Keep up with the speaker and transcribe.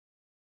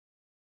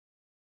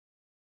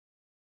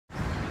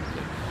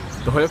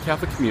The Holyoke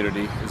Catholic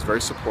community is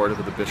very supportive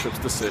of the Bishop's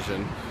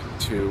decision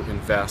to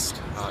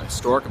invest a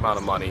historic amount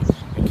of money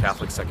in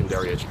Catholic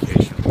secondary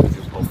education at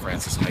the new Pope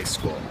Francis High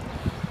School.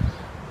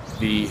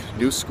 The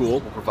new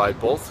school will provide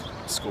both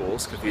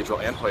schools,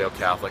 Cathedral and Holyoke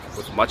Catholic,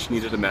 with much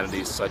needed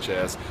amenities such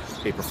as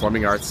a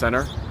performing arts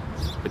center,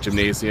 a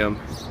gymnasium,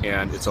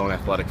 and its own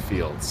athletic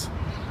fields.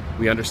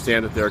 We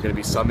understand that there are going to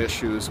be some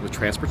issues with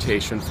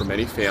transportation for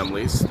many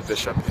families. The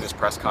Bishop in his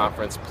press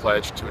conference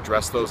pledged to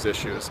address those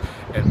issues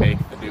and make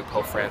the new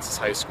Pope Francis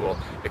High School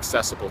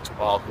accessible to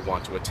all who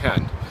want to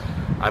attend.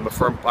 I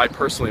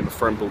personally am a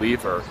firm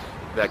believer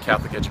that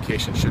Catholic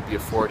education should be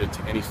afforded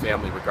to any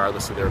family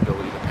regardless of their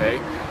ability to pay.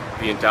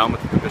 The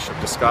endowment that the Bishop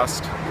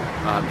discussed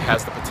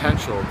has the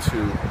potential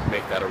to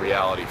make that a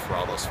reality for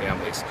all those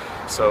families.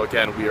 So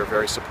again, we are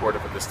very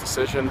supportive of this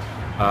decision.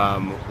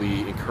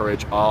 We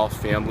encourage all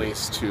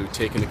families to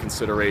take into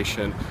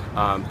consideration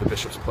the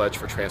Bishop's pledge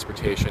for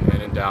transportation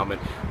and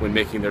endowment when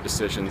making their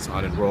decisions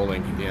on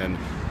enrolling in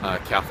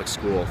Catholic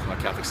school,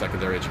 Catholic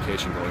secondary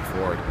education going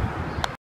forward.